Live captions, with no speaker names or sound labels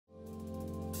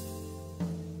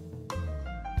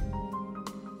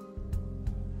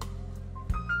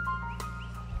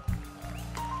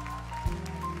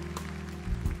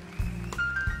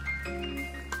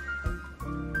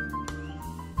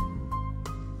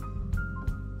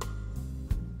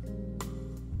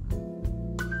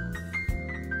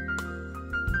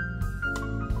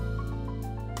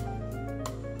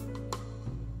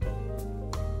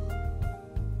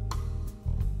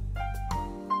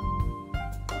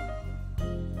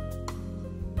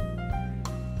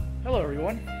Hello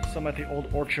everyone, so I'm at the Old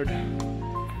Orchard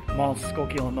Mall,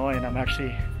 Skokie, Illinois, and I'm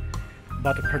actually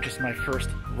about to purchase my first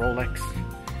Rolex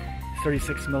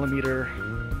 36mm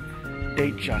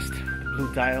Datejust,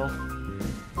 blue dial,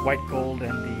 white gold,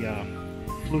 and the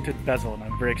fluted bezel, and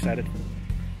I'm very excited.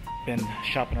 Been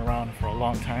shopping around for a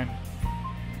long time,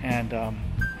 and I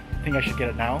think I should get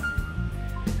it now.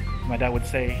 My dad would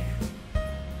say,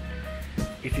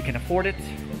 if you can afford it,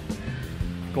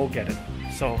 go get it.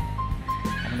 So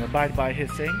I'm going to abide by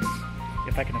his sayings.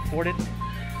 If I can afford it,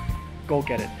 go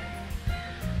get it.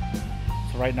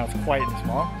 So right now it's quiet in this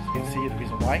mall, so you can see the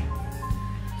reason why.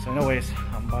 So anyways,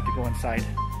 I'm about to go inside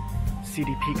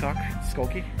CD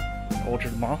Peacock-Skokie,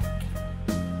 Orchard Mall.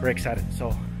 Very excited,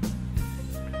 so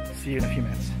see you in a few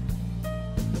minutes.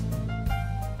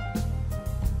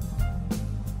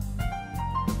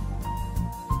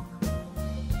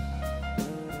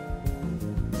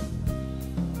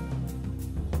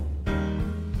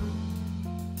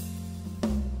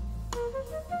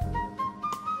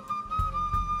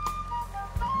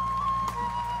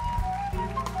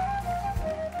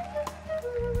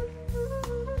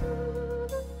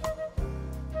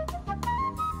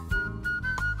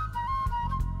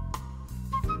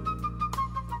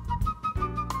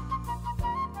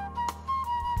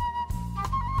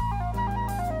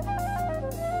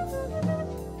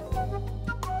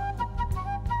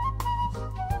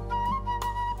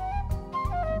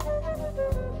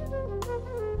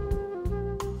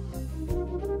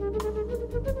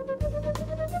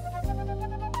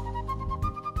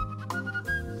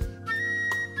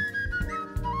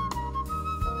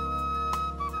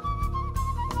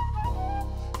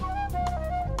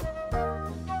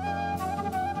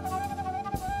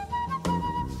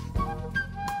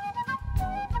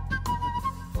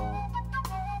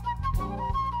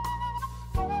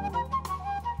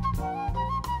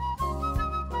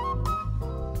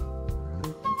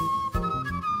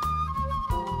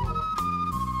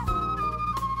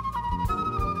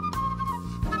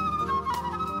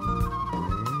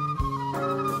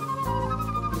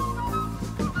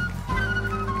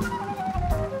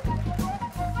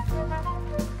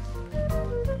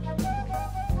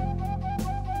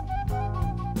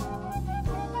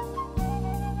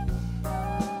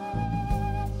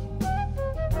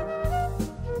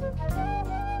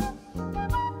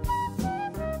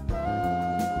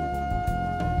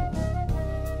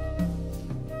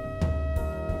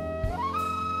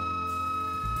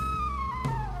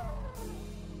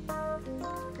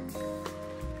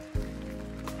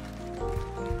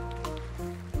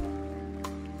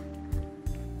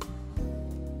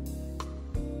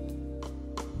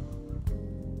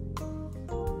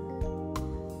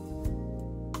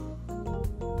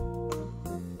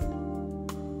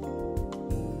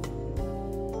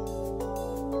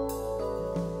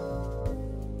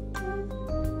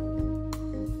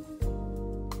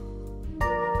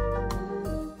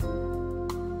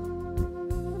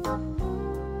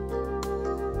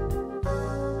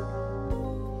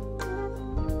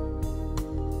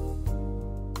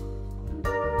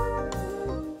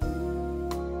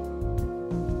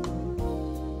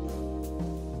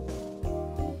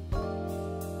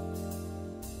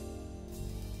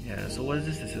 So what is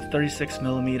this? This is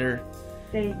 36mm.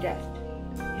 Datejust.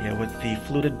 Yeah, with the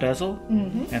fluted bezel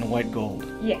and white gold.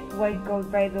 Yes, white gold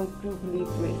bezel jewelry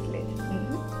bracelet.